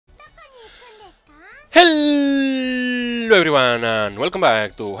Hello everyone and welcome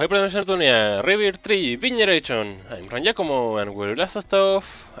back to Hyperdimension Neptunia Re 3 Generation. I'm Ron Giacomo and we last left off,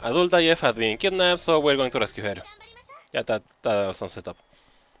 Adult IF had been kidnapped, so we're going to rescue her. Yeah, that was some setup.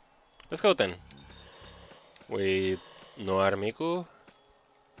 Let's go then. With Noir Miku,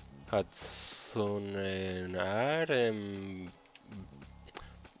 Hatsunear, and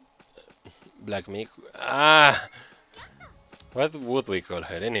Black Miku. What would we call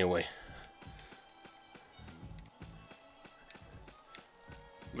her anyway?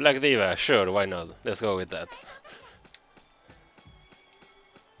 Black Diva, sure, why not? Let's go with that.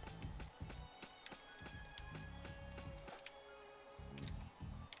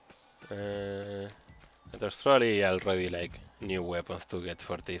 There's probably already like new weapons to get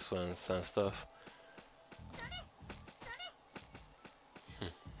for these ones and stuff.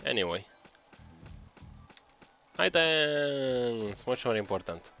 Anyway. Items! Much more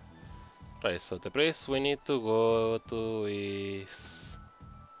important. Right, so the place we need to go to is...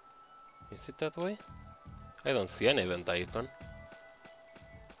 Is it that way? I don't see an event icon.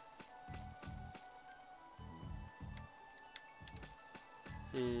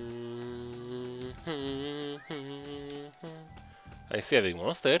 I see a big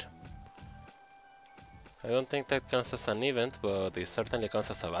monster. I don't think that counts as an event, but it certainly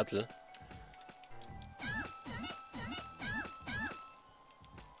counts as a battle.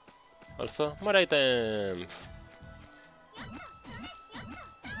 Also, more items!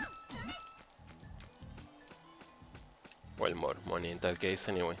 Well, more money in that case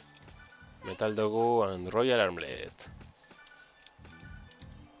anyway. Metal Dogu and Royal Armlet.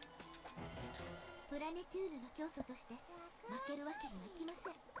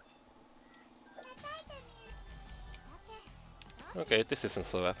 Okay, this isn't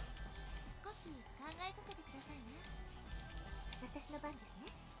so bad.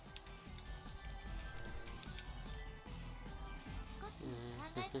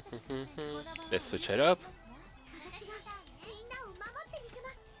 Let's switch it up.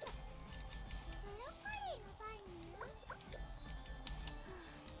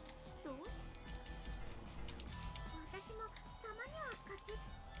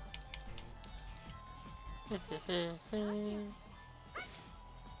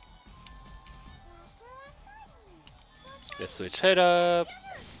 Let's switch it up.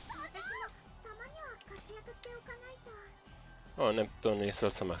 Oh, Neptune is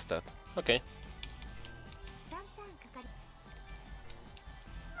also maxed out. Okay.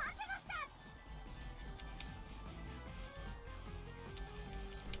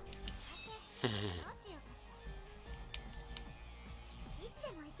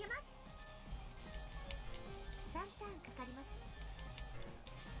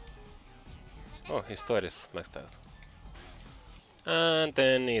 Oh, his store is maxed out. And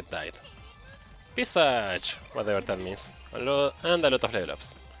then it died. Peace Fetch! Whatever that means. And a lot of level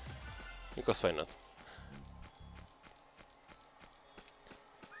ups. Because why not?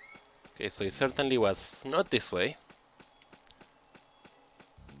 Okay, so it certainly was not this way.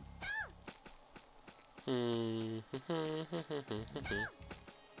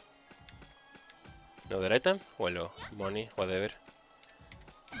 Another item? Well, money, whatever.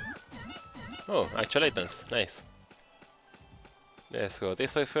 Oh, actual items, nice. Let's go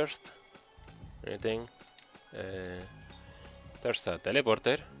this way first. Anything? There's a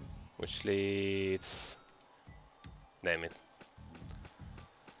teleporter, which leads... Damn it.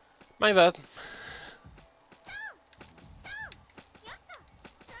 My bad.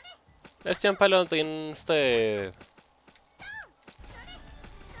 Let's jump a lot instead.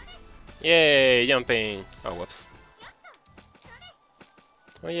 Yay, jumping! Oh, whoops.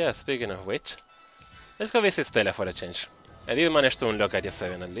 Oh yeah, speaking of which, let's go visit Stella for a change. I did manage to unlock Area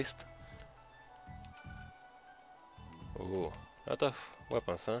 7 at least. Ooh, lot of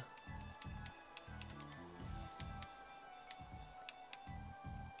weapons, huh?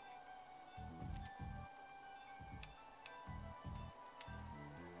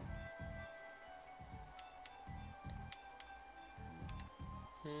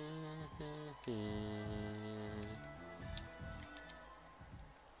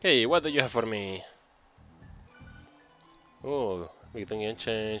 Hey, what do you have for me? Oh, we can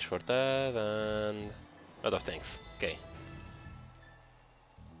change for that and a lot of things. Okay.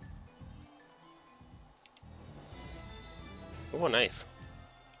 Oh, nice.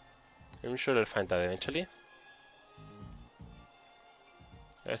 I'm sure I'll find that eventually.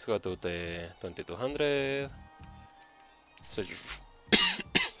 Let's go to the 2200.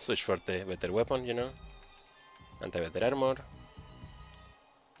 Switch for the better weapon, you know, and the better armor.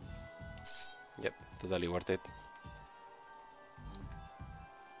 Yep, totally worth it.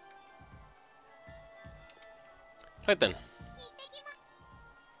 Right then.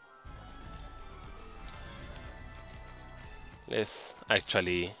 Let's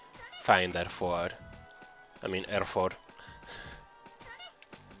actually find R4. I mean R4.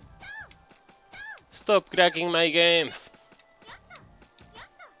 Stop cracking my games!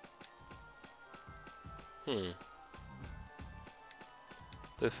 To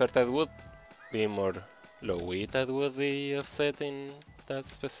be fair, that would be more lowy. That would be offset in that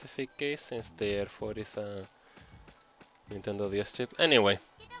specific case, since the R4 is a Nintendo DS chip. Anyway.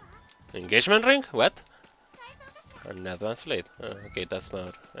 Engagement ring? What? An advanced blade. Okay, that's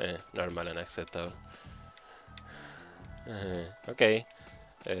more normal and acceptable. Okay,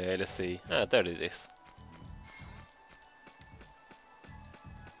 let's see. Ah, there it is.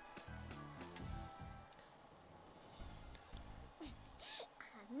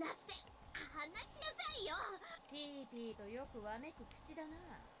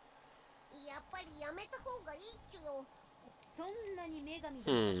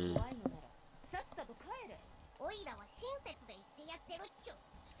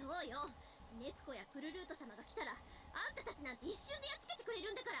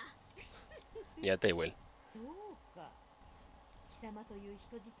 Yeah, they will. 貴様という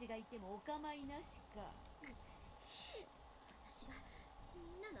人質がいてもお構いなしか。私がみ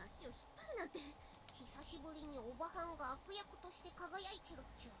んなの足を引っ張るなんて。久しぶりにおばはんが悪役として輝いてる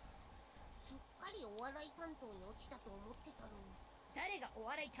っちゅう。すっかりお笑い担当に落ちたと思ってたのに。誰がお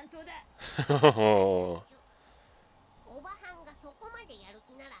笑い担当だ。おばはんがそこまでやる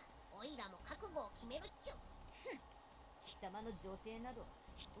気なら、おいらも覚悟を決めるっちゅう。貴様の女性など。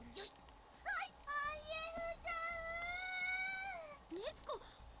ネツコ、プ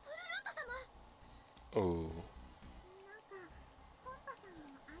ルルート様。Oh. なんかコンパさん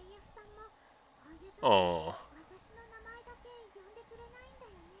も IF さんもこういう時 Oh. 私の名前だけ呼んでくれないんだ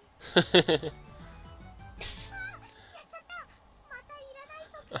よね。やっちゃった。またいらな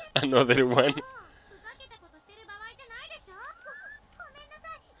い即戦。Another one. ふざけたことしてる場合じゃないでしょ。ごめんな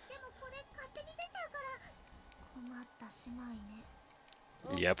さい。でもこれ勝手に出ちゃうから。困った姉妹ね。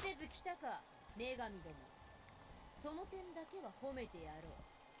Yep. 起きてず来たか、女神ども。その点だけは褒めてやろう。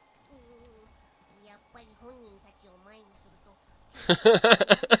やっぱり本人たちを前にすると。さ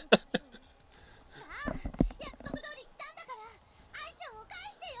あ、約束通り来たんだから、愛ちゃんを返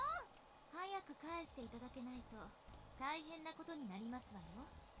してよ。早く返していただけないと大変なことになりますわよ。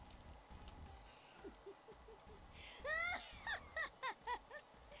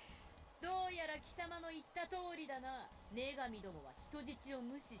どうやら貴様の言った通りだな。女神どもは人質を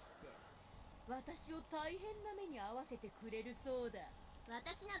無視して私を大変な目に遭わせてくれるそうだ。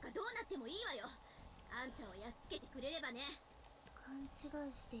私なんかどうなってもいいわよ。あんたをやっつけてくれればね。勘違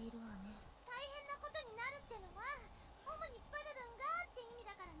いしているわね。大変なことになるってのは主にプルルンがって意味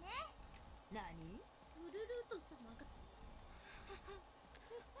だからね。何？プルルート様が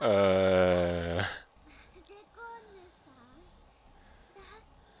ジェコンヌさんだっ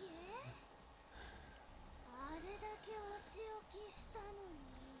け。あれだけお仕置きしたのに。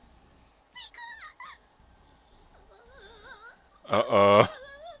Uh-oh.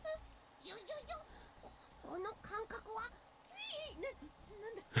 この感覚はな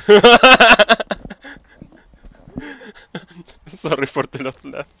んだ。Sorry for the last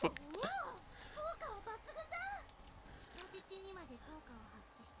laugh. 効果は抜群だ。人質にまで効果を発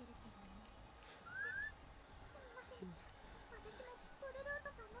揮してるけどね。すみません。私もプルルー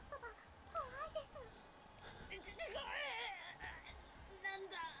トさんのそば怖いです。なん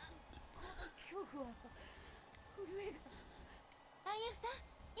だこの恐怖は。震えが。IF さん、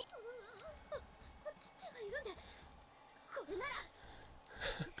手がいるんで、これなら。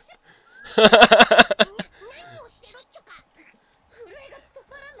何をしてるっちゅか。震えが止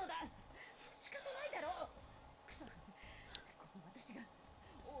まらんのだ。仕方ないだろう。くそ、この私が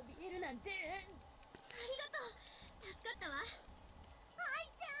怯えるなんて。ありがとう、助かったわ。愛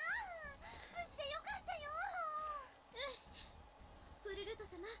ちゃん、無事でよかったよ。プルルート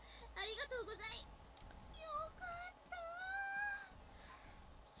様、ありがとうござい。よかった。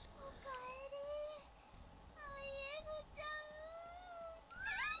おかえり、IF ちゃん。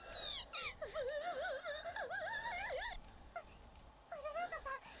プルルート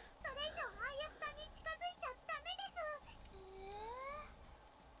さん、それ以上 IF さんに近づいちゃダメです。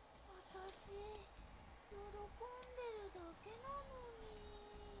私、喜んでるだけなのに。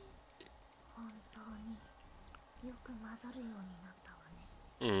本当によく混ざるようになったわね。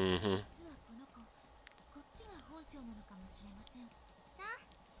Mm-hmm. 実はこの子、こっちが本性なのかもしれません。さあ、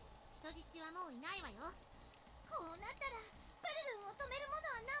人質はもういないわよ。こうなったらプルルンを止めるもの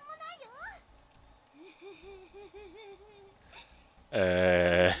は何もないよ。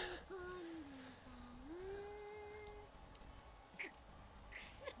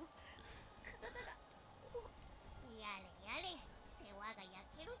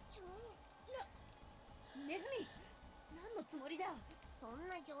そん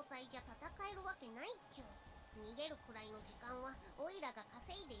な状態じゃ戦えるわけないっちゅう。逃げるくらいの時間はオイラが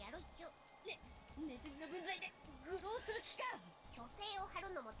稼いでやるっちゅう。ネズミの分際で愚弄する気か。虚勢を張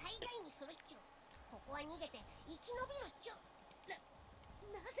るのも大概にするっちゅう。ここは逃げて生き延びるっちゅう。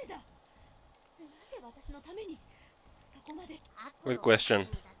なぜだ。なぜ私のためにそこまで。 Good question. だっ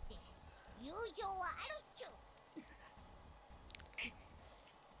て友情はあるっちゅう。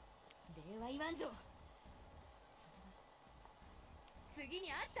礼は言わんぞ。次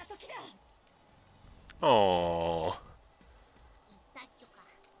に会った時だ。Oh. 言ったっちゅか。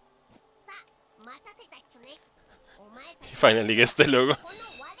さあ待たせたっちゅね。お前たち Finally gets the logo. この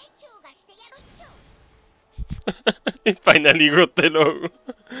割れちゅうがしてやるっちゅう。 He finally got the logo.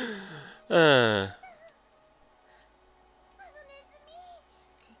 Ah. ネズミ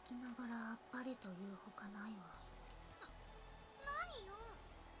敵ながらあっぱれというほかないわ。何よ、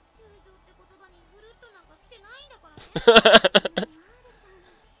友情って言葉にぐるっとなんか来てないんだからね。どう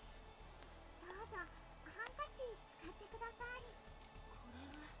ぞハンカチ使ってください。これ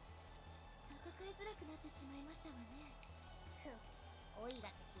は戦いづらくなってしまいましたわね。おい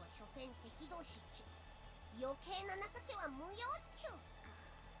らたちは所詮敵同士っちゅう。余計な情けは無用っちゅう。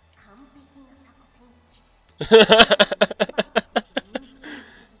完璧な作戦っちゅう。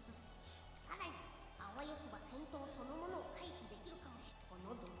さらにあわよくば戦闘そのものを回避できるかもしれん。こ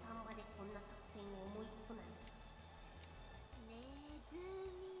の土壇場でこんな作戦を思いつくなんて。ネズ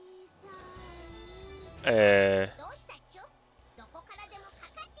ミさんどうしたっちゅう。どこからでもか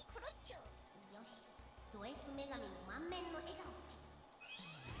かってくるっちゅう。よし、ド S 女神の満面の笑顔っちゅう。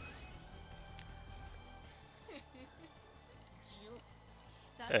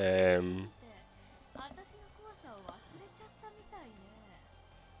私の怖さを忘れちゃったみたいね。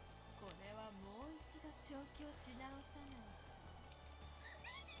これはもう一度調教し直さない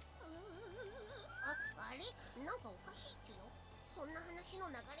と。あれなんかおかしいっちゅよ。そんな話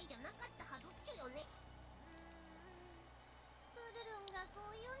の流れじゃなかったはずっちゅよね。ブルルンがそ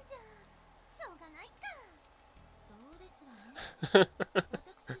う言うんじゃしょうがないか。そうですわね。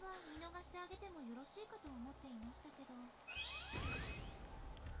私は見逃してあげてもよろしいかと思っていましたけど。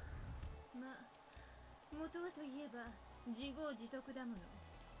まあ元はといえば自業自得だもの。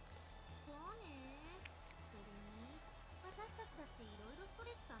そうね。それに私たちだっていろいろスト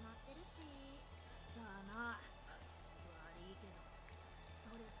レス溜まってるし。だな。悪いけど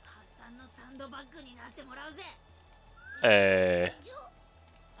ストレス発散のサンドバッグになってもらうぜ。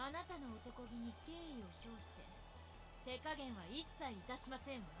あなたの男気に敬意を表して手加減は一切いたしま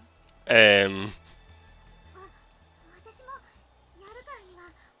せんわ。私もやるからには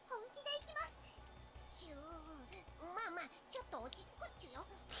本気でいきます。まあまあちょっと落ち着くっちゅよ。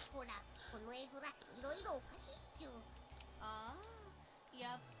ほらこの絵面いろいろおかしいっちゅう。ああ、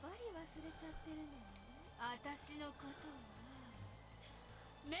やっぱり忘れちゃってるのね。私のことは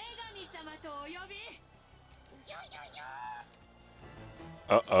女神様とお呼び。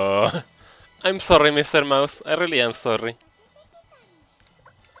Uh-oh. I'm sorry, Mr. Mouse. I really am sorry.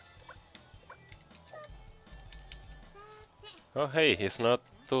 Oh, hey, he's not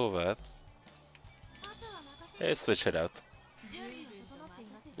too bad. Let's switch it out.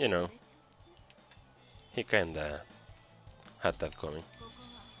 You know, he kinda had that coming.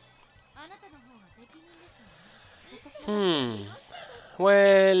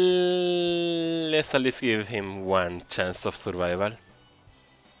 Well, let's at least give him one chance of survival.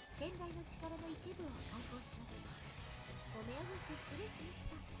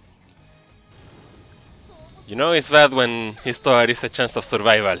 You know it's bad when his tower is a chance of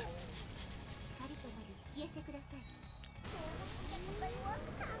survival.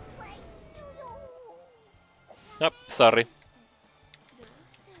 Yep, sorry.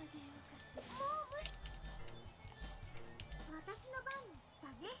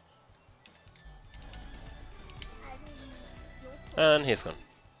 And he's gone.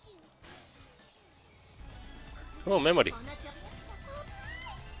 Oh, memory.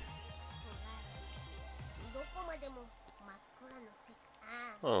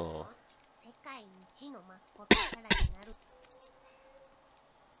 Oh. 世界一のマスコットキャラになる。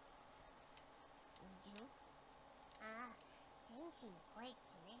ああ、天使の声っち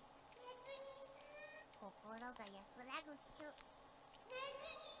ね。心が安らぐっちゅ。ネズ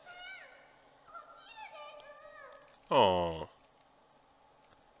ミさん、起きるです。Oh.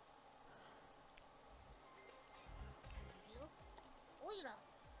 おいら、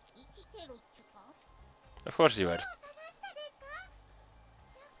生きてるっちゅか。 Of course you are. こ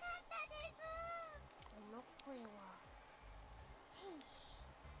の声は天使。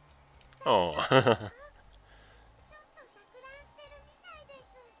 Oh. ちょっと錯乱してるみたいです。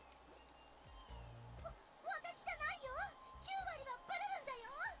私じゃないよ。9割はブルルン。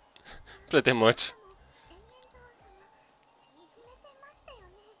pretty much. 延々といじめてましたよ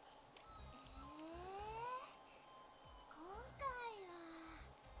ね。今回は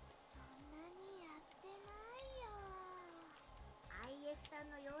そんなにやってないよ。IS さ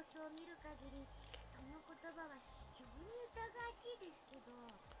んの様子を見る限り、その言葉は非常に疑わしいですけど。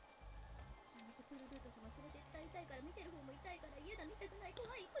やめてプルルート様、それ絶対痛いから、見てる方も痛いから嫌だ、見たくない、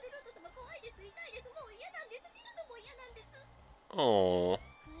怖い。プルルート様怖いです、痛いです、もう嫌なんです、見るのも嫌なんです。Oh.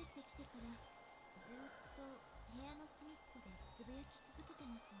 帰ってきてからずっと部屋の隅っこでつぶやき続けて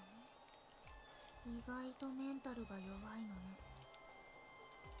ますよね。意外とメンタルが弱いのね。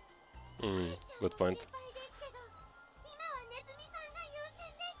Good point. 心配ですけど、今はネズミさんが優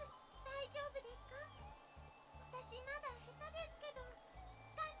先です。大丈夫ですか？私まだ下手ですけど、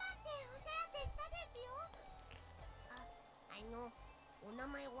頑張ってお手当てしたですよ。お名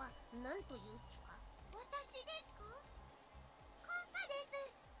前は何というっちゅか？私ですか？コンパです。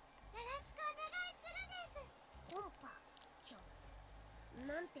よろしくお願いするです。コンパちゃん。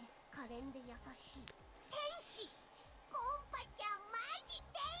なんて可憐で優しい。天使。コンパちゃんマジ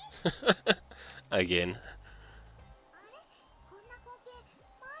天使。Again. あれ？こんな光景、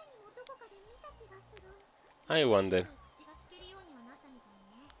前にもどこかで見た気がする。I wonder. 口が聞けるようにはなったみたい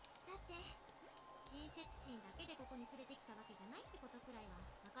ね。さて、親切心だけでここに連れてきたわけじゃないってことくらいは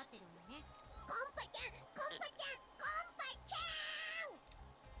分かってるわね。コンパちゃん、コンパちゃん、コンパちゃん。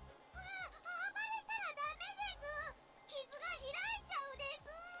暴れたらダメです。傷が開いちゃうです。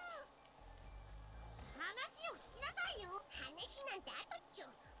話を聞きなさいよ。話なんて後っちゅ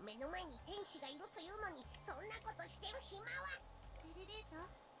う。目の前に天使がいるというのに、そんなことしてる暇は。プルルート、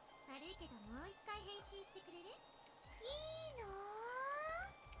悪いけどもう一回変身してくれる？いいの？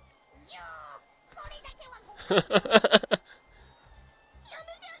ぎゅー、それだけはご勘弁。や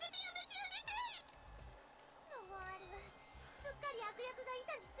めてあげて、やめてあげて。ノワール、すっかり悪役が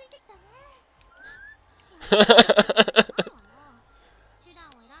板についてきたね。手段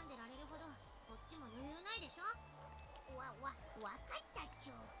を選んでられるほどこっちも余裕ないでしょ。わかったっち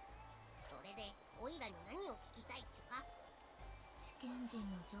ゅう。それでオイラに何を聞きたいっちゅか？七賢人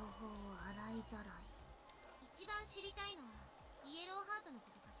の情報を洗いざらい。一番知りたいのはイエローハートのこ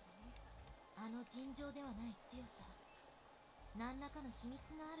とかしらね。あの尋常ではない強さ、何らかの秘密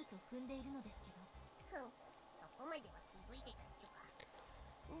があると踏んでいるのですけど。そこまでは気づいてたっちゅか。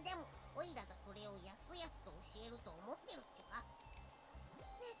でもオイラがそれをやすやすと教えると思ってるっちゅか。ネ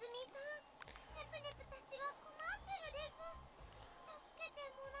ズミさん、ネプネプたちが困ってるです。助けて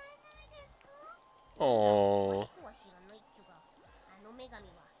もらえないですか？詳 Oh. しくは知らないっちゅが、あの女神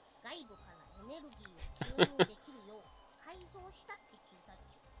は外部からエネルギーを注入できるよう改造したって聞いたっ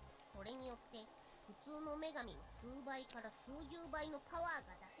ちゅ。それによって普通の女神の数倍から数十倍のパワー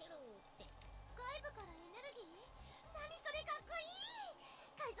が出せるって。外部からエネルギー？何それかっこいい。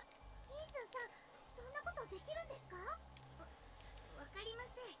改造。イースンさん、そんなことできるんですか？わかりま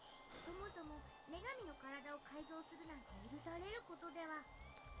せん。そもそも女神の体を改造するなんて許されることでは。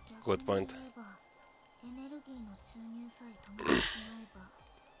 Good point. エネルギーの注入さえ止めてしまえば、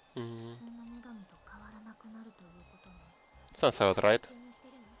普 Mm. 通の女神と変わらなくなるということね。 Sounds about right. 注入して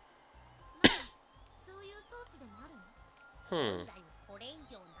るの？そういう装置でもあるの？オイラにこれ以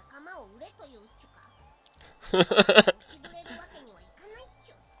上仲間を売れというっちゅか。落ちぶれるわけにはいかないっ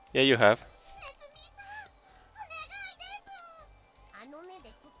ちゅ。 Yeah, you have. ネズミさん、お願いです。あのねで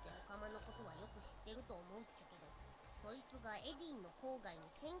すってオカマのことはよく知ってると思うっちゅけど、そいつがエディンの郊外に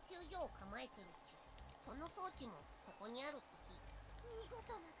研究所を構えてるっちゅ。その装置もそこにあるって聞いた。見事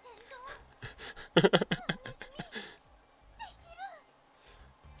な天道。ネズミ、できる。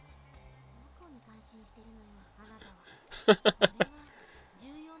どこに感心してるのよ、あなたは。これは重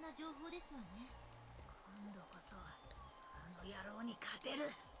要な情報ですわね。今度こそあの野郎に勝てる。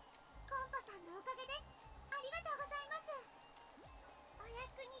コンパさんのおかげです。ありがとうございます。お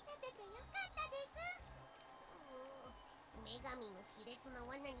役に立ててよかったです。女神の卑劣な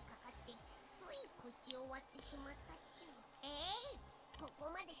罠にかかってつい口を割ってしまったっちゅう。ここ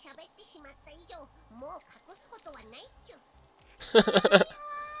まで喋ってしまった以上、もう隠すことはないっちゅう。ネ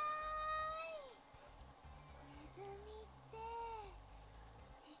ズミって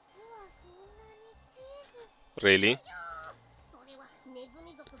実はそんなにチーズ。 Really? それはネズ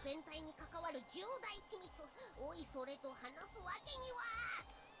ミ族全体に関わる重大機密。おいそれと話すわけには。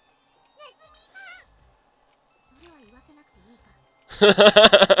ネズミさん、それは言わせなくていいから。前か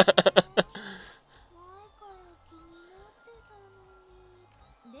ら気になってたのに。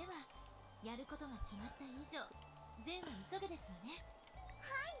ではやることが決まった以上、善は急げですわね。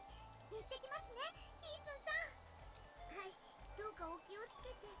はい、行ってきますね、イースンさん。はい、どうかお気をつけ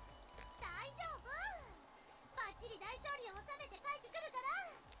て。大丈夫。バッチリ大勝利を収めて帰ってくるか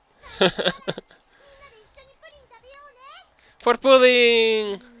ら。帰 For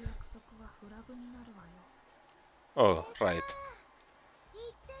pudding! Oh, right.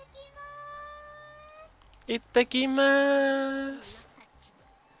 Itadakimasu!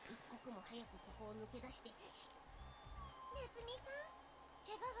 一刻も早くここを抜け出して。ネズミさん、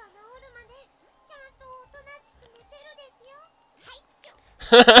怪我が治るまでちゃんとおとなしく寝てるですよ。は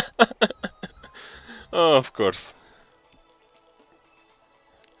い。 Oh, of course.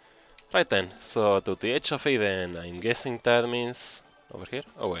 Right then, so to the edge of Eden, I'm guessing that means over here.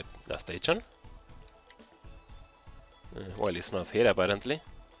 Oh wait, the station. Well, it's not here apparently.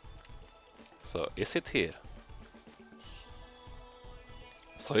 So is it here?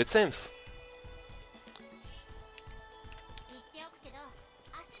 So it seems. 言っておくけど、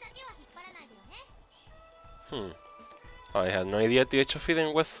足だけは引っ張らないでよね。I had no idea the edge of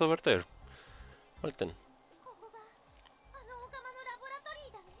Eden was over there. Well then. ここがあのオカマのラボラトリ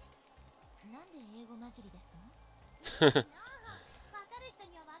ーだね。なんで英語混じりですか？わかる人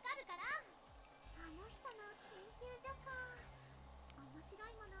にはわかるから。あの人の研究所か。面白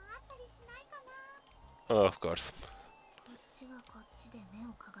いものあったりしないかな。 Oh, of course. こっちはこっちで目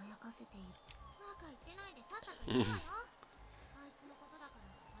を輝かせている。バカ言ってないでさっさと言うわよ。あいつのことだから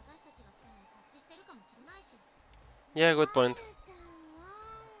私たちが来たのを察知してるかもしれないし。 Yeah, good point. ちゃんは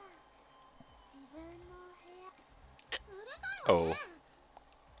自分の部屋。うるさい Oh. わね。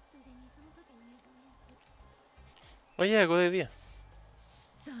ついでにその時の映像も。 Oh yeah, good idea.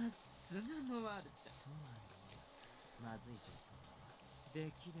 さすがのワルちゃん。とはいえ、まずい状況だわ。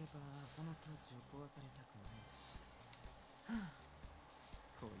できればこの装置を壊されたくないし。はあ、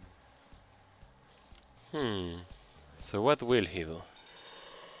こういう。So what will he do?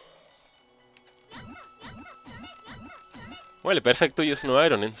 Well, perfect to use no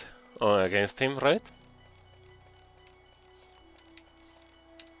iron against him, right?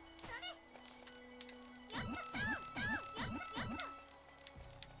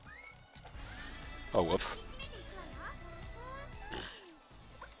 Oh, whoops.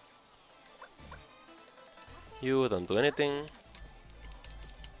 You don't do anything.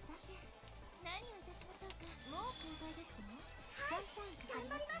 何をいたしましょうか。もう交代ですの？はい、頑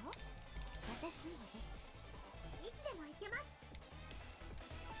張りますよ。私にはね。いつでも行けます。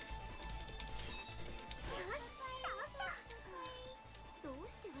よし、倒した。どう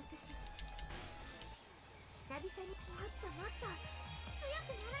して私？久々にもっともっと強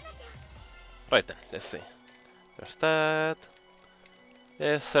くならなきゃ。 Right then, let's see. There's that.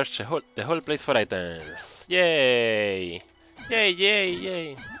 Let's search the whole place for items. Yay! Yay, yay,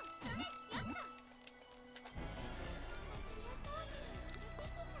 yay!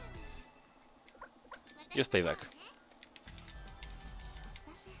 You stay back.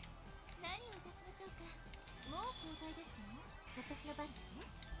 何をいたしましょうか。もう交代ですの？私の番ですね。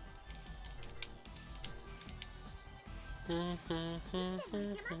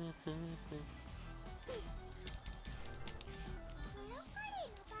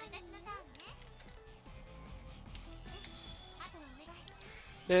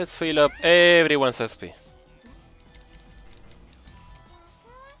 Let's fill up everyone's SP.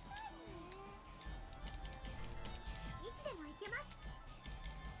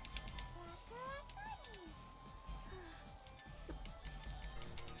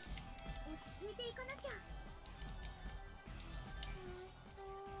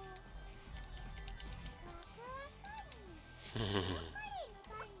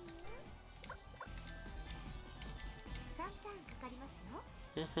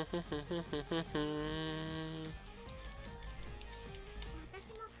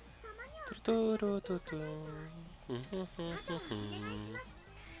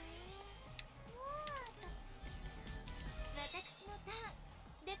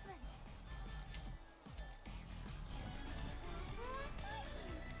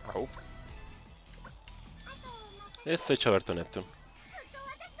 Ow. Let's switch over to Neptune.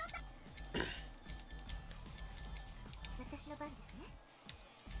 私の番ですね。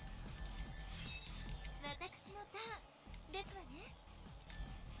私のターンですわね。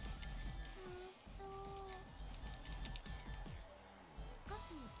少し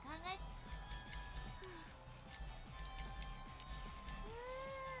考え。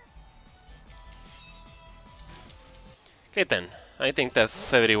Okay then, I think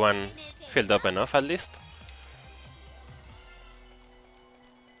that's everyone filled up enough at least.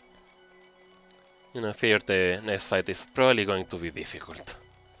 And I fear the next fight is probably going to be difficult.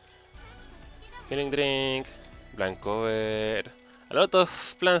 Healing drink, blank cover. A lot of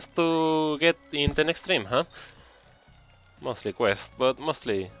plans to get in the next stream, huh? Mostly quests, but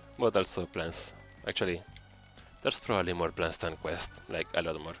also plans. Actually, there's probably more plans than quests, like a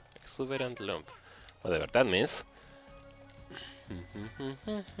lot more. Exuberant lump. Whatever that means.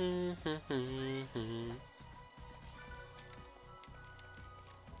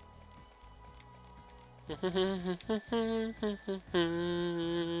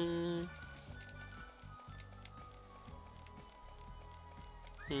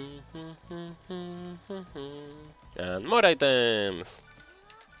 And more items!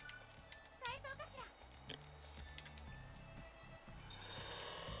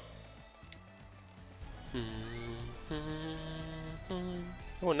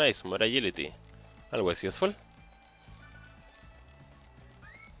 Oh, nice, more agility. Always useful.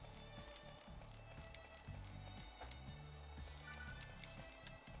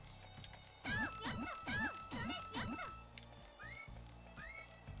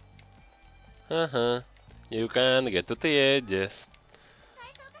 You can get to the edges.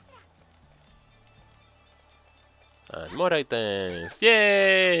 And more items.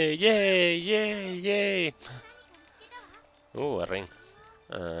 Yay! Yay! Yay! Yay! Oh, a ring.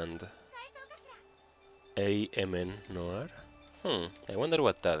 And AMN Noir. I wonder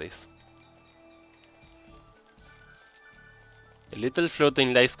what that is. The little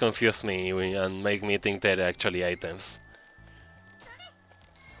floating lights confuse me and make me think they're actually items.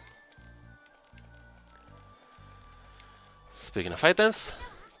 Speaking of items,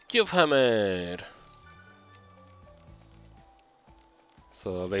 Cube Hammer!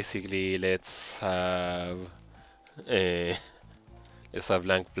 So basically, let's have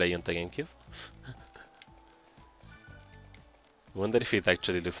Blank play on the GameCube. Wonder if it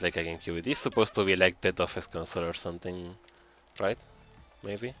actually looks like a GameCube. It is supposed to be like the toughest console or something, right?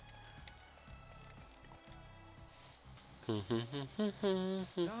 Maybe. ちょっと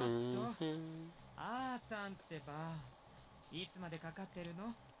あーさんってばいつまでかかってる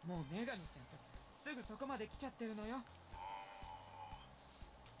の？もう女神ちゃんたちすぐそこまで来ちゃってるのよ。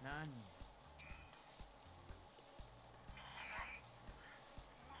何？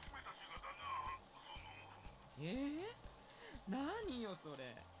何よそ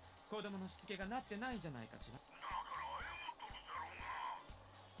れ。子供のしつけがなってないじゃないかしら。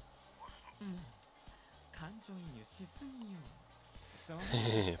感情移入しすぎよ。そう。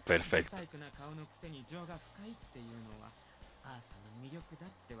Perfect. 不細工な顔のくせに情が深いっていうのはアーサーの魅力だっ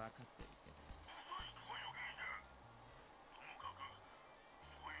て分かってるけど。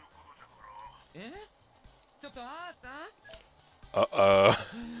ちょっとアーサー？ Uh-oh.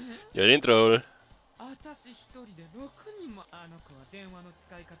 You're in trouble. 私一人で6人もあの子は電話の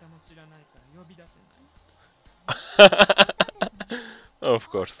使い方も知らないから呼び出せないし。Of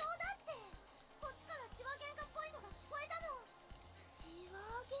course.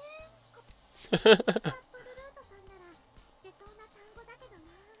 アップルルートさんなら知ってそうな単語だけど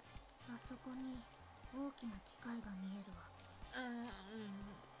な。あそこに大きな機械が見えるわ。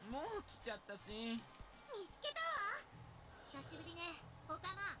もう来ちゃったし。見つけたわ。久しぶりね、お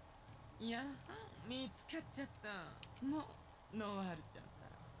たま。いや、見つかっちゃった。もうノワールちゃんった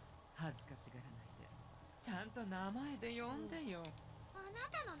ら恥ずかしがらないでちゃんと名前で呼んでよ。あな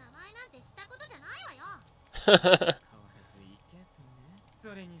たの名前なんてしたことじゃないわよ。変わらずいけずね。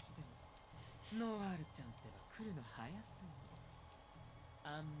それにしてもノワールちゃんってば来るの早すぎ。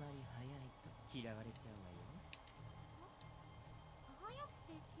あんまり早いと嫌われちゃうわよ。早く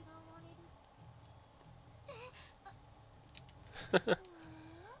て嫌われるってどう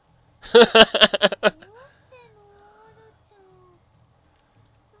してノワールちゃん。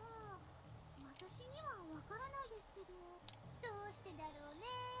さあ、私にはわからないですけど。どうしてだろうね。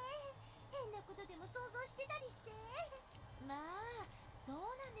変なことでも想像してたりして。まあ、そう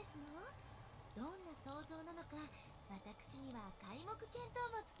なんですの。どんな想像なのか、私には皆目見当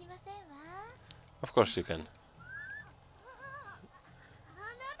もつきませんわ。Of course you can. あな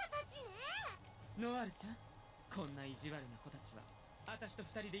たたちね。ノワールちゃん、こんな意地悪な子たちは私と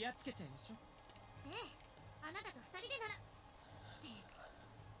二人でやっつけちゃいましょう。あなたと二人でなら。って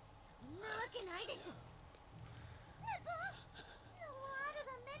そんなわけないでしょ。ノワール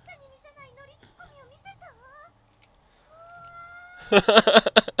がめったに見せないノリツッコミを見せた。不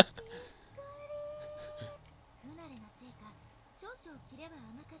慣れなせいか少々キレは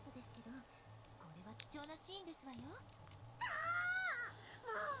甘かったですけど、これは貴重なシーンですわよ。も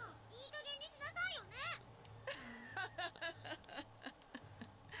ういい加減にしなさいよね。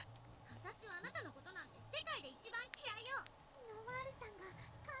私はあなたのことなんて世界で一番嫌いよ。ノワールさんが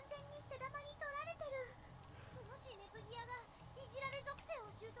完全に手玉に取られてる。もしネプギアがいじられ属性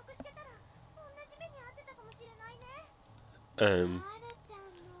を習得してたら同じ目に遭ってたかもしれないね。ノワールちゃん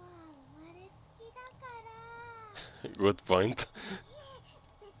のは生まれつきだから。Good point. いえ、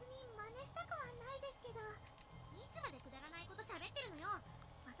別に真似したくはないですけど。いつまでくだらないこと喋ってるのよ。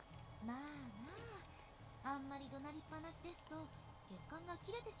あんまり怒鳴りっぱなしですと血管が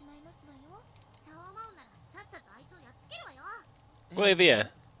切れてしまいますわよ。そう思うならさっさとあいつをやっつけるわよ。 Buena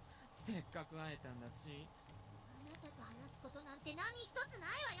idea. せっかく会えたんだし。あなたと話すことなんて何一つな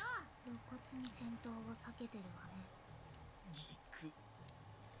いわよ。露骨に戦闘を避けてるわね。ぎく。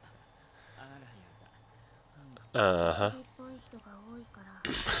あらやだ。Ajá. それっぽい人が多いから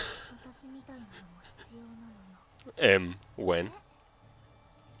私みたいなのも必要なのよ。When? ブ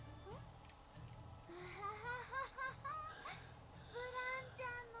ランちゃ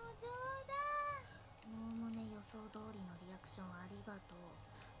んの冗談。おおむね予想通りのリアクションありがとう。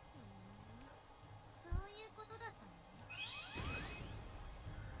そういうことだったのね。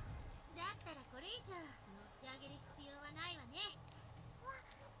だったらこれ以上乗ってあげる必要はないわね。わ、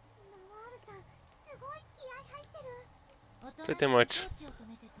ナワールさん、すごい気合入ってる。おとなし Pretty く much. 装置を止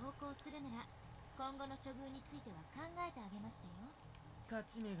めて投降するなら今後の処遇については考えてあげましたよ。勝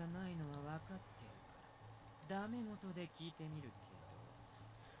ち目がないのは分かってるからダメ元で聞いてみる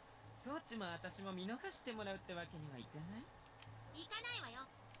けど、装置も私も見逃してもらうってわけにはいかない？行かないわよ。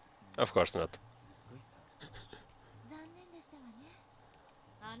 Of course not. すっごいさ。残念でしたわね。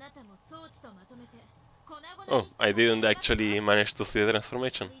あなたも装置とまとめて粉々 Oh, にして I 差し上 didn't げますわ。 actually manage to see the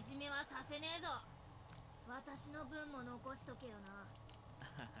transformation. いじめはさせねえぞ。私の分も残しとけよな。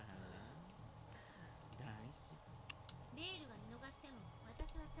大事。レールが見逃しても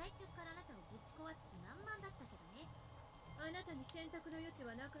私は最初からあなたをぶち壊す気満々だったけどね。あなたに選択の余地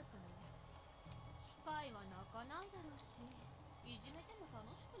はなかったのよ。機械は泣かないだろうし、いじめても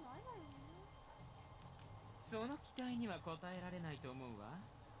楽しくないわよね。その期待には応えられないと思うわ。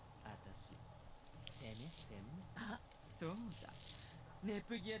私攻め攻め。あ、そうだ、ネ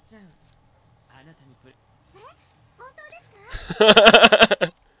プギアちゃん、あなたに本当ですか？ネ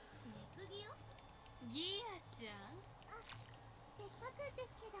プギオ？ギアちゃん？あ、せっかくです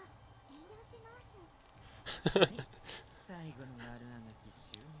けど遠慮します。はい、最後の悪あがき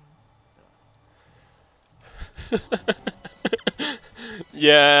終了と。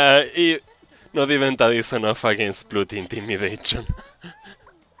Yeah, not even that is enough against Blood Intimidation.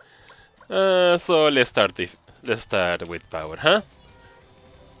 So let's start with power, huh?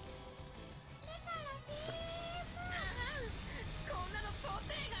 こんなの想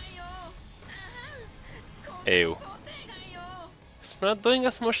定外よ。 Ew. 想定外よ。 It's not doing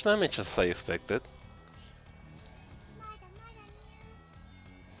as much damage as I expected. まだまだね。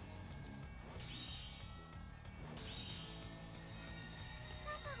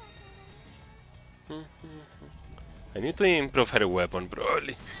 I need to improve her weapon,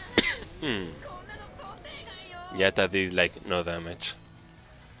 probably. Yet I did like no damage.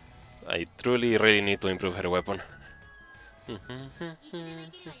 I truly really need to improve her weapon. いつでも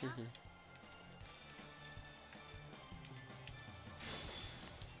いけるわよ。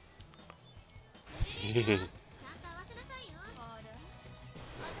 ちゃんと合わせなさいよ。あら、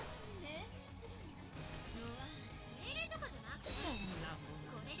私に命令するの？命令とかじゃなくて、こ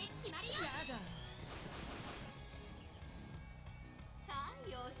れで決まりよ。さあ、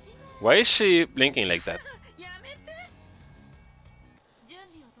よしな。 Why is she blinking like that? やめて。準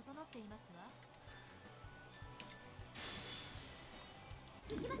備を整っていますわ。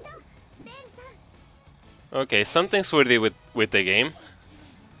行きましょう、レールさん。 Okay, something's weird with the game. 共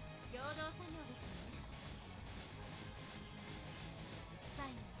同作業ですね。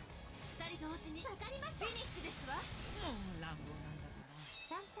最後は2人同時に。わかりました。フィニッシュですわ。乱暴なんだから。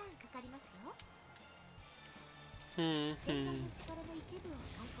 3ターンかかりますよ。戦隊の力の一部を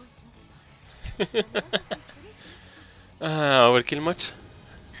解放します。失礼しました。 Overkill much?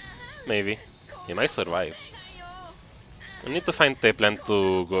 Maybe. He might survive. I need to find the plan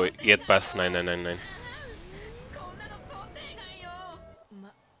to go get past 9999.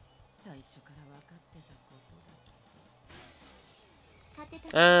 ま、最初から分かってたこ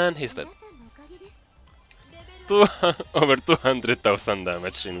とだ。 And he's dead. Over 200,000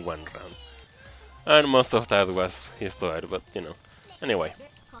 damage in one round. And most of that was his daughter, but you know. Anyway.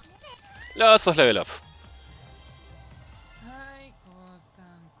 Lots of level ups. はい、こうさ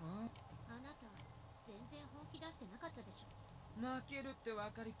んこ。あなた全然本気出してなかったでしょ。負けるって分か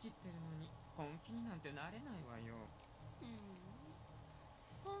りきってるのに本気になんてなれないわよ。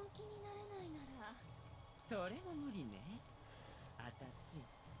本気になれないならそれも無理ね。あたし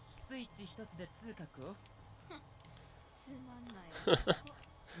スイッチ一つで通覚を。つまんない男。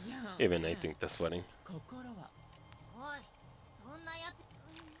いや Even I think that's funny. 心は。おい、そんなやつ。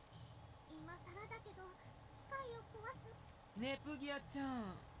今さらだけど機械を壊すの。ネプギアちゃ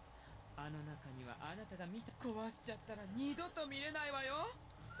ん、あの中にはあなたが見た。壊しちゃったら二度と見れないわよ。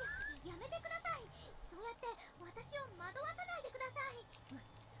やめてください。そうやって私を惑わさないでください。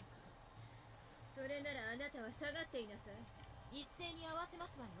そそれならあなたは下がっていなさい。一斉に合わせま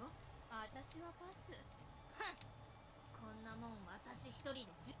すわよ。私はパス。こんなもん私一人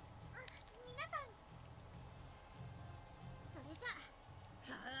で皆さん、それじゃ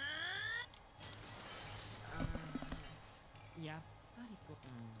やっぱりこれ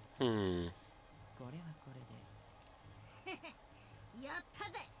はこれでやった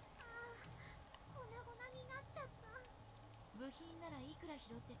ぜ。粉々になっちゃった。部品ならいくら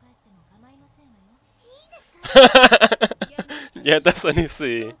拾って帰っても構いませんわよ。Ya está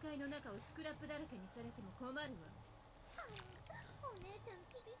Sonisi. 教会の中をスクラップだらけにされても困るわ。お姉ちゃん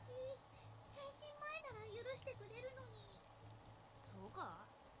厳しい。変身前なら許してくれるのに。そうか、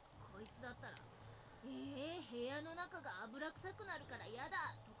こいつだったら部屋の中が油臭くなるから嫌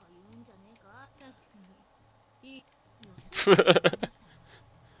だとか言うんじゃねえか。確かに。いい。予想外だったね。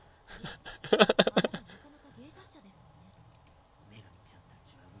あなたなかなか芸達者ですわね。女神ちゃんた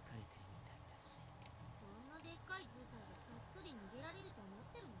ちは浮かれてるみたいだし。そんなでっかい図体でこっそり逃げられると思っ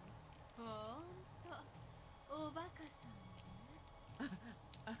てるの？ほんと、おバカさんね。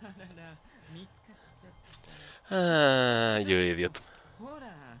あらら、見つかっちゃった。Ah, you idiot. ほら、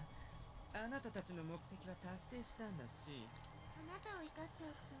あなたたちの目的は達成したんだし。あなたを生かしてお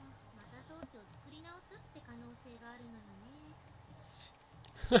くとまた装置を作り直すって可能性があるのよね。し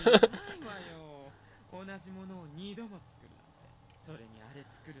ないわよ。同じものを2度も作るなんて。それにあれ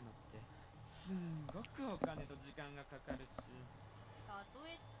作るのってすんごくお金と時間がかかるし。たと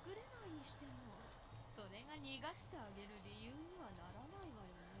え作れないにしても、それが逃がしてあげる理由にはならないわ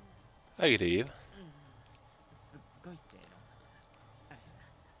よね。Agreed. すっごい正論。あれ、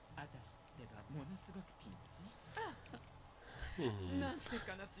あたしってばものすごくピンチ。なんて悲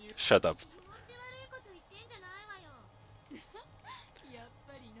しい。Shut up. 気持ち悪いこと言ってんじゃないわよ。やっ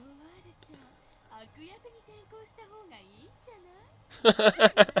ぱりノワールちゃん、悪役に転向した方がいいんじゃない？や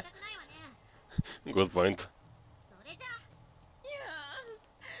りたくないわね。Good point. それじゃあ。いや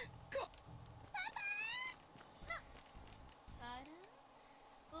あら、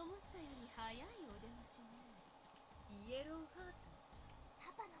思ったより早いお出ましね。イエローハート。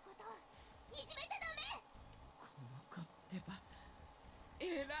パパのこといじめちゃダメ。この子ってば偉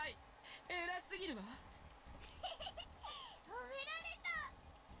いすぎるわ。褒められた。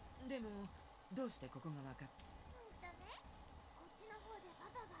でもどうしてここがわかっだね、こっちの方でパ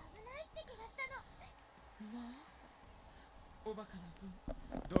パが危ないって気がしたの。まあ、おバカな分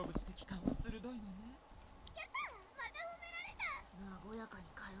動物的感は鋭いのね。やった、また褒められた。和やかに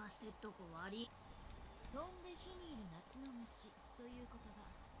会話してっとこ悪い。飛んで火にいる夏の虫という言葉。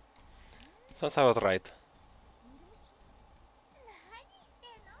 Sounds about right. 何言って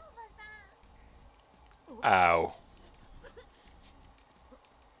んのおばさん。 Ow.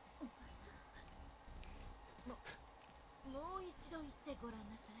 おばさん、もう一度言ってごらん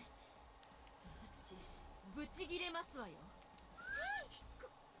なさい。私、ブチギレますわよ。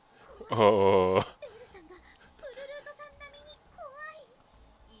Oh. ベルさんがブルルートさん並みに怖い。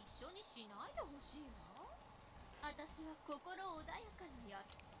一緒にしないでほしいわ。私は心穏やかなや。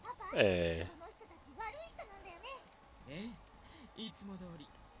パパ、この人たち悪い人なんだよね。いつも通り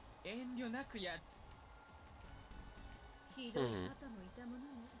遠慮なくやっ。ひどいパパもいたもの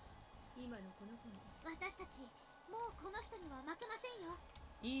ね。今のこの子に。私たちもうこの人には負けませんよ。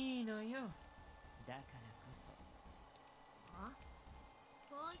いいのよ。だからこそ。あ、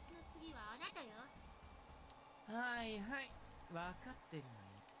こいつの次はあなたよ。はいはい、わかってるわ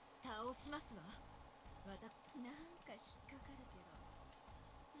よ。倒しますわ。なんか引っかかるけど。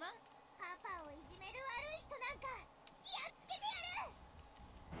ま、パパをいじめる悪い人なんかやっつけて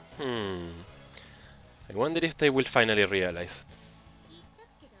やる。 I wonder if they will finally realize it. 言っとく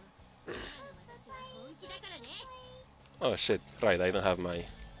けど、今の私は本気だからね。 Oh shit, right, I don't have my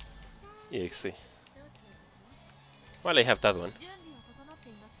EXE. どうしようかし Well, I have that one. 準備は整って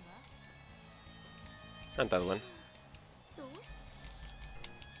いますわ。 And that one. ら。どうし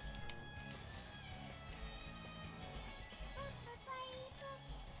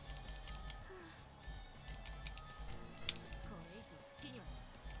これ以上好きには。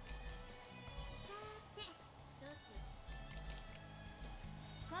さーて、どうしよう。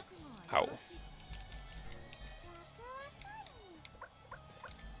覚悟はよろしい。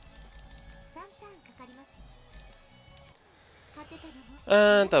3ターンかかりますよ。勝てたのも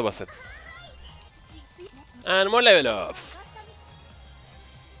And that was it. And more level ups.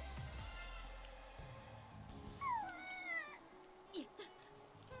 やった。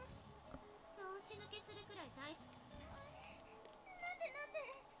拍子抜けするくらい大し。なんで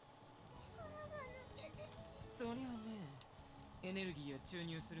力が抜けて。そりゃね、エネルギーを注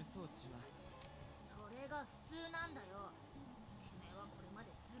入する装置はそれが普通なんだよ。てめえはこれま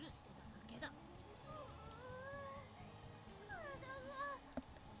でズルしてただけだ。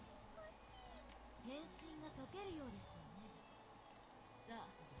けるようですよね。さあ、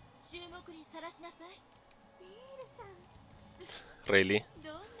注目にさらしなさい。ベールさん、 Really?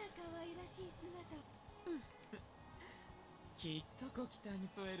 どんな可愛らしい姿。きっとご期待に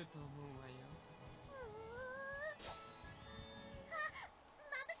添えると思うわよ。眩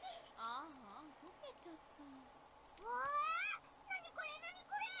しい。ああ、溶けちゃった。うわー、なにこれなに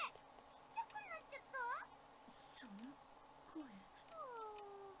これ、ちっちゃくなっちゃった。その声。い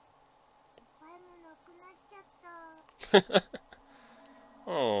っぱいもなくなっちゃった。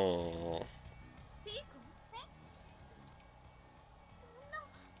Oh. ピーコ？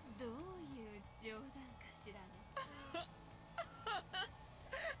どういう冗談かしらね。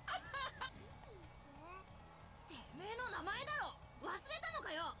てめえの名前だろ。忘れたの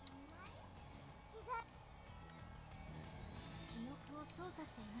かよ。違う。記憶を操作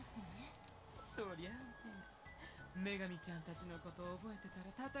していますね。そりゃあね、女神ちゃんたちのことを覚えてた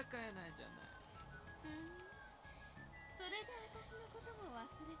ら戦えないじゃない。それで私のことも忘れ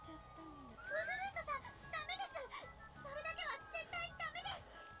ちゃったんだ。ブルルートさん、ダメです。それだけは絶対ダメです。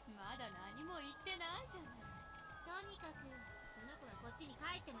まだ何も言ってないじゃない。とにかくその子はこっちに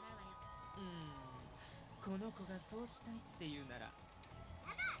返してもらうわよ。この子がそうしたいって言うなら。知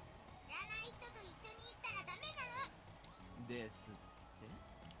らない人と一緒に行ったらダメなの。ですって。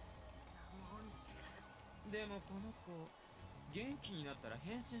モンチからでもこの子、元気になったら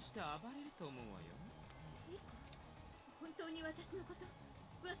変身して暴れると思うわよ。ピーコ、本当に私のこと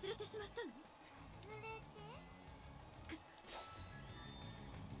忘れてしまったの？忘れて。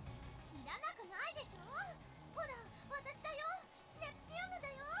知らなくないでしょ。ほら、私だよ。ネプティウムだ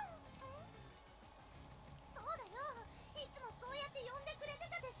よ。そうだよ。いつもそうやって呼んでくれて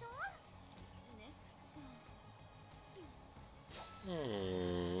たでしょ。ネプちゃん。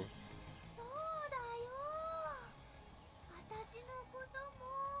Hmm. そうだよ。私のことも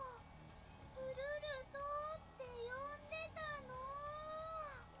ブルルトって呼んでたの。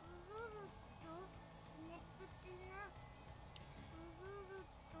ブルルト、ネプティナ、ブルル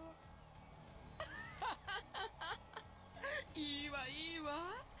ト。いいわいい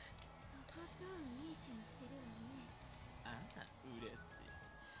わ。とことんいい趣味してるわね。ああ、嬉し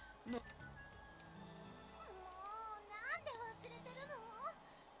い。もうなんで忘れてるの？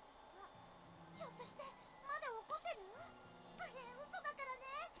ひょっとしてまだ怒ってる？あれ嘘だから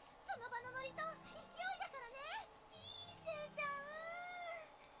ね。その場のノリと勢いだからね。ピーシェちゃん、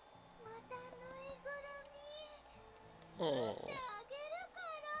またぬいぐるみ作ってあげるか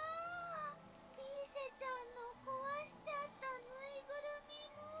ら。ピーシェちゃんの壊しちゃったぬいぐるみ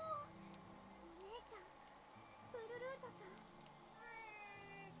も。お姉ちゃん、ブルルートさん。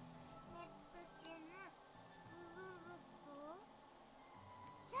ネプティム、ブルルト。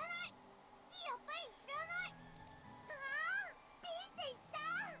知らない。やっぱり知らない。ああ、ピーって言った。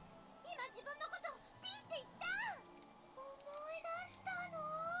今自分のことピーって言った。思い出したの。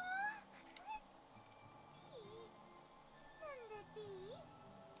ピー？なんでピー？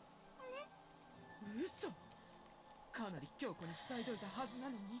あれ？嘘。かなり強固に塞いどいたはずな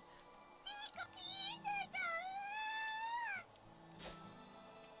のに。ピーコ、ピーシェちゃん。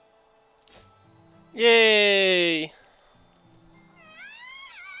 Yay! 頭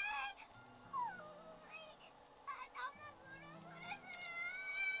ぐるぐるす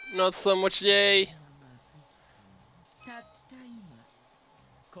る。 Not so much yay! たった今、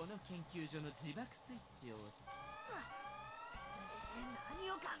この研究所の自爆スイッチを押し。何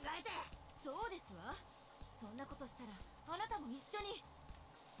を考えて。そうですわ。そんなことしたらあなたも一緒に。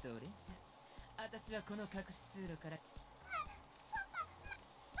それじゃ、私はこの隠し通路から。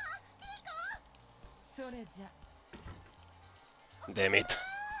それじゃ。 Damn it.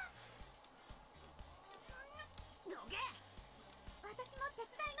 どけ。私も手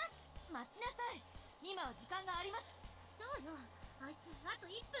伝います。待ちなさい。今は時間があります。そうよ、あいつあと1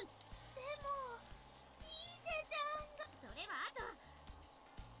分。でもピーシェちゃんが。それはあと。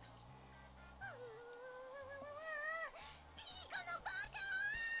ピーコのバカ。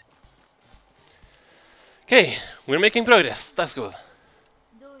 Okay, we're making progress. That's good.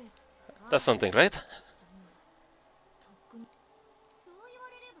 どうや。 That's something, right? とっくに。そう言わ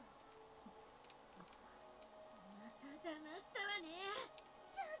れれば。また騙したわね。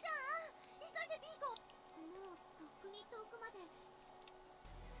じゃあ急いでピーコ。もうとっくに遠くまで。も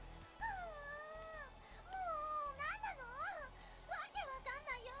う何なの？わけわかん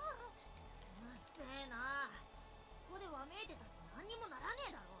ないよ。うっせえな。ここでわめいてたって何にもなら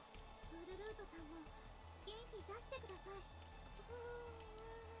ねえだろ。ブルルートさんも元気出してください。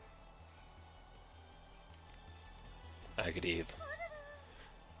Agreed. そう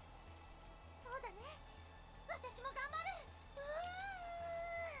だね。私も頑張る。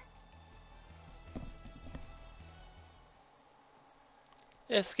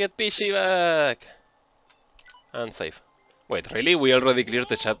Let's get Pishi back! And save. Wait, really? We already cleared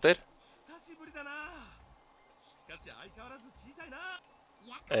the chapter? 久しぶりだな。しかし相変わらず小さいな。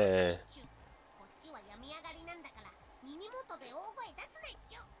Eh... こっちは病み上がりなんだから耳元で大声出すなっ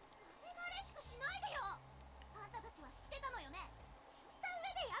ちゅ。慣れしくしないでよ。あんたたちは知ってたのよね。知った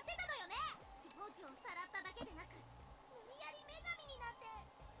上でやってたのよね。幼女をさらっただけでなく無理やり女神になって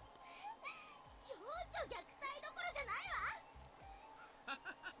幼女虐待どころじゃないわ。過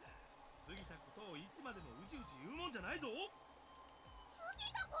ぎたことをいつまでもうじうじ言うもんじゃないぞ。過ぎ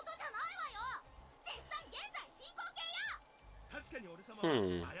たことじゃないわよ。絶賛現在進行形よ。確かに俺様は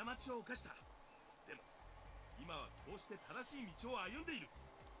過ちを犯した。でも今はこうして正しい道を歩んでいる。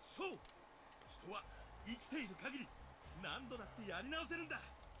そう、人は生きている限り何度だってやり直せるんだ。だ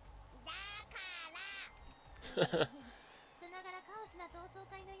からさながらカオスな同窓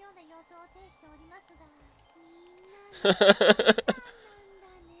会のような様子を呈しておりますが、みんな仲良しさんなんだ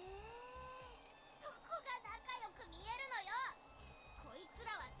ね。どこが仲良く見えるのよ。こいつら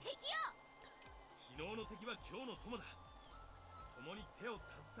は敵よ。昨日の敵は今日の友だ。共に手を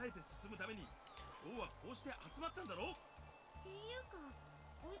携えて進むために今日はこうして集まったんだろう。っていうか、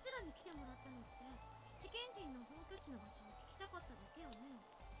こいつらに来てもらったのって七賢人の本拠地の場所を聞きたかっただけよね。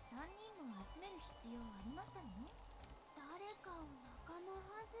3人も集める必要ありましたの？誰かを仲間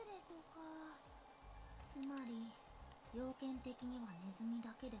外れとか。つまり要件的にはネズミ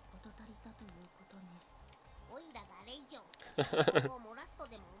だけで事足りたということね。おいらがあれ以上情報を漏らすと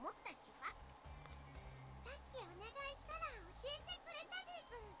でも思ったっちゅか。さっきお願いしたら教えてくれたで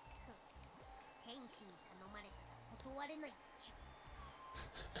す。天使に頼まれたら断れないっちゅ。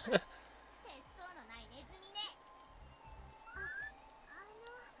節操のないネズミね。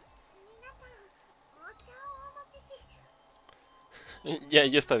皆さんお茶をお持ちし。Yeah,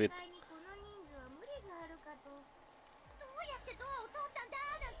 just a bit. この人数は無理があるかと。どうやってドアを通ったんだ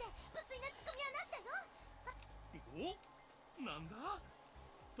なんて無粋なツッコミはなしだよ。お、なんだ、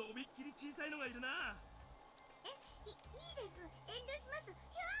とびっきり小さいのがいるな。いいです。遠慮します。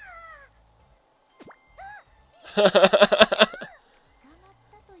捕まっ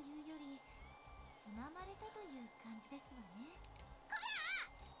たというよりつままれたという感じですわね。こら、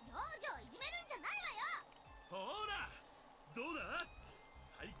幼女をいじめるんじゃないわよ。ほら、どうだ、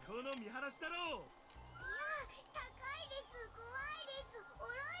最高の見晴らしだろう。いや、高いです。怖いです。下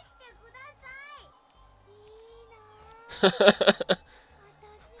ろしてください。いいなぁ。私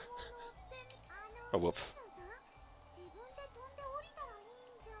も乗ってみ。Oh, whoops. 自分で飛んで降りたらい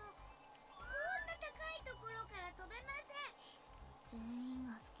いんじゃ。こんな高いところから飛べません。全員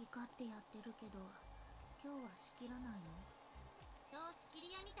が好き勝手やってるけど今日は仕切らないの？人を仕切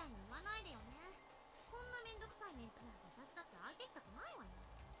り屋みたいに言わないでよね。こんなめんどくさいやつ私だって相手したくないわよ。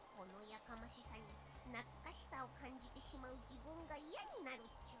このやかましさに懐かしさを感じてしまう自分が嫌になる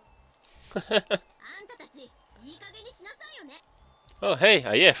っちゅう。あんたたちいい加減にしなさいよね。Oh, hey,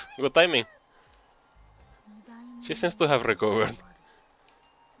 Ayef, good timing. She seems to have recovered. そ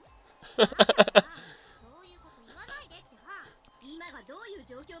ういうこと言わないでってば。今がどういう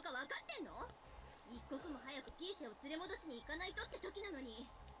状況か分かってんの？一刻も早くピーシェを連れ戻しに行かないとって時なのに。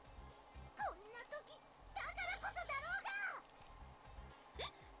こんな時だからこそだろうが。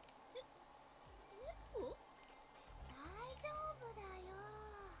猫？大丈夫だよ。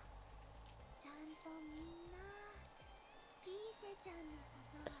ちゃんとみんなピーシェちゃんのこ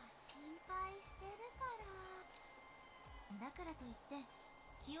とは心配してるから。だからといって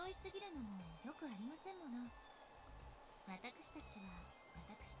気負いすぎるのもよくありませんもの。私たちは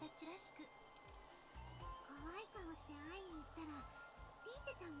私たちらしく。怖い顔して会いに行ったらピー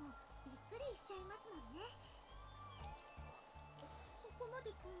シェちゃんもびっくりしちゃいますもんね。そこま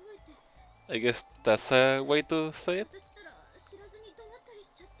で考えて。 I guess that's a way to say it. 私ったら知らずに怒鳴ったりし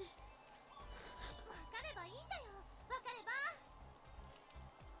ちゃって。わかればいいんだよ。わかれば。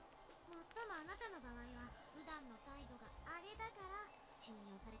もっともあなたの場合は普段の態度があれだから信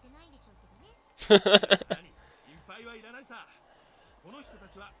用されてないんでしょうけどね。何、心配はいらないさ。この人た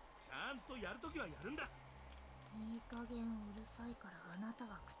ちはちゃんとやるときはやるんだ。いい加減うるさいからあなた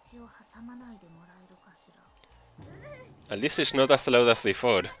は口を挟まないでもらえるかしら。 At least she's not as loud as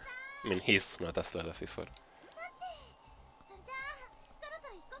before. I mean, he's not as loud as before. さて、じゃあそろそ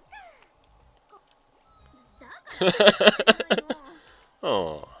ろ行こっか。だからじゃないの。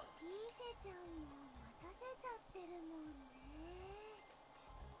 Oh. ピーシェちゃんも待たせちゃってるもんね。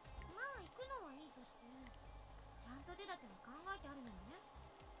まあ行くのはいいとして、ちゃんと手立ては考えてあるのよね。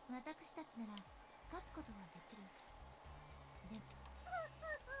私たちなら勝つことはできる。でもそ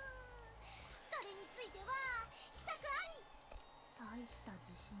れについては秘策あり。大した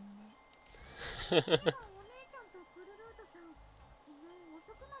自信ね。今お姉ちゃんとクルルートさん、昨日お酒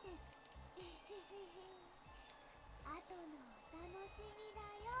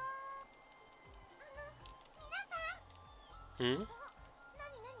Hmm?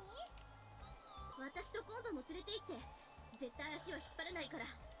 私とコンパも連れて行って絶対足は引っ張らないから。い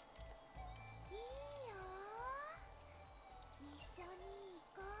いよ一緒に行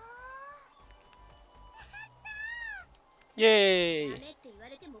こう。 Yay! ダメって言わ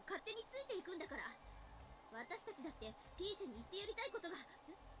れても勝手についていくんだから。私たちだって P 社に言ってやりたいことが。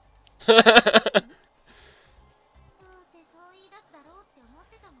どうせそう言い出すだろうって思っ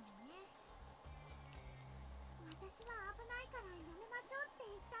てたもんね。私は危ないからやめましょうって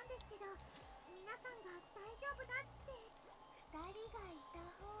言ったんですけど、皆さんが大丈夫だって。二人がいた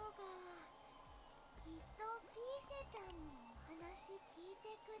方がきっと P 社ちゃんもお話聞い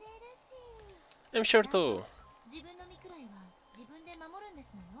てくれるし。 I'm sure too. 自分の身くらいは自分で守るんで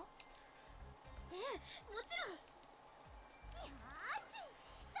すのよ。ええ、もちろん。よーし、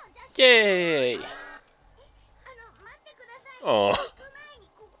そんじゃ Yay! 待ってください。 Oh. 行く前に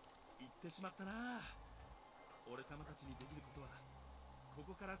ここ。言ってしまったな。俺様たちにできることはこ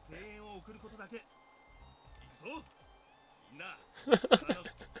こから声援を送ることだけ。行くぞみんな。立ち上がらな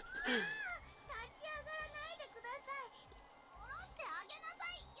いでください。下ろしてあげなさ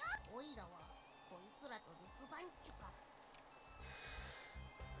いよ。おいらはこいつらと留守番中か。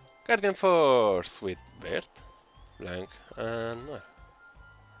 Guardian Force with Bert, Blank, and Noir.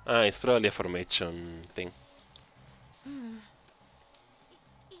 Ah, it's probably a formation thing.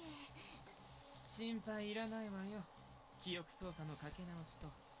 心配いらないわよ。記憶操作のかけ直しと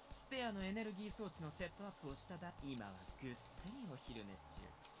スペアのエネルギー装置のセットアップをしただ。今はぐっすりお昼寝中。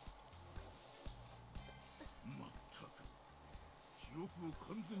まったく記憶を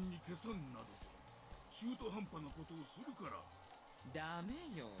完全に消さんなどと中途半端なことをするから。ダメ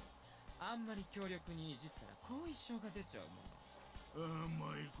よ。あんまり強力にいじったら後遺症が出ちゃうもの。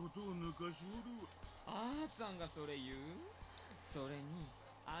甘いことを抜かしおる。あーさんがそれ言う？それに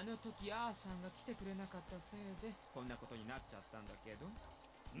あの時あーさんが来てくれなかったせいでこんなことになっちゃったんだけど。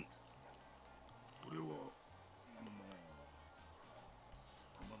それはまあ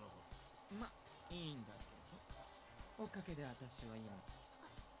すまなかった。ま、いいんだけど、おかげで私は今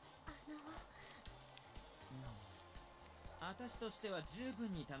私としては十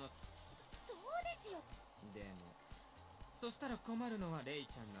分に楽し。そうですよ。でもそしたら困るのはレイ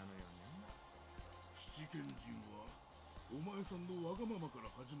ちゃんなのよね。七賢人はお前さんのわがままから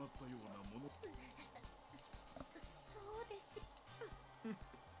始まったようなもの。そうですよ。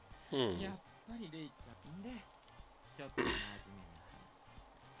Hmm. やっぱりレイちゃんでちょっと真面目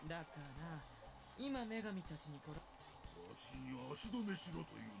な話だから今女神たちにこらわしに足止めしろ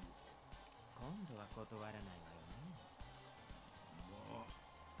というのか。今度は断らないわよね。まあよ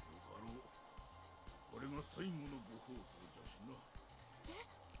かろう。これが最後のご法度じゃしな。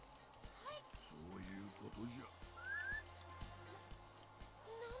そういうことじゃ。な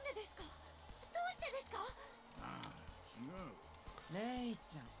んでですか。どうしてですか。ああ違う。レイ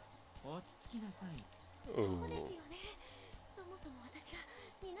ちゃん落ち着きなさい。そうですよね。そもそも私が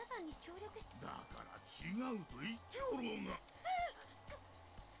皆さんに協力。だから違うと言っておろうが。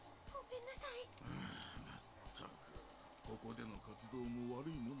ごめんなさい。まったくここでの活動も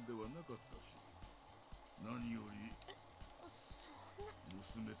悪いもんではなかったし、何より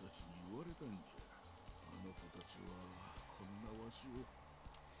娘たちに言われたんじゃ。あの子たちはこんなわしを。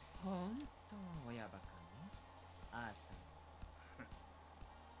ほんと親バカね、あーさん。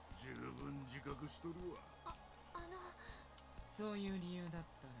十分自覚しとるわ。そういう理由だっ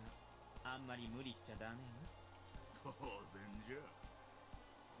たらあんまり無理しちゃダメよ。当然じゃ。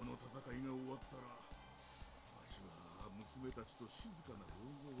この戦いが終わったらわしは娘たちと静かな老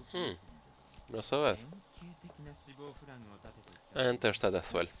後を過ごすんじゃ。 Not so bad. 典型的な死亡フラグを立てていた。 And there's that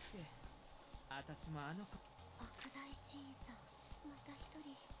as well. 私もあの子。悪大寺院さん、また一人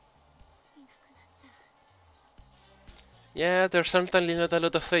いなくなっちゃう。 Yeah, there's certainly not a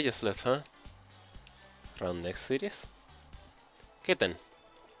lot of stages left, huh? Around next series? Okay then.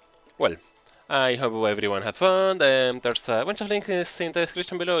 Well, I hope everyone had fun. There's a bunch of links in the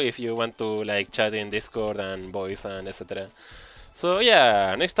description below if you want to like chat in Discord and voice and etc. So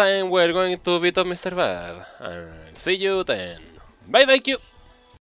yeah, next time we're going to beat up Mr. Bad. I'll see you then. Bye bye, Q!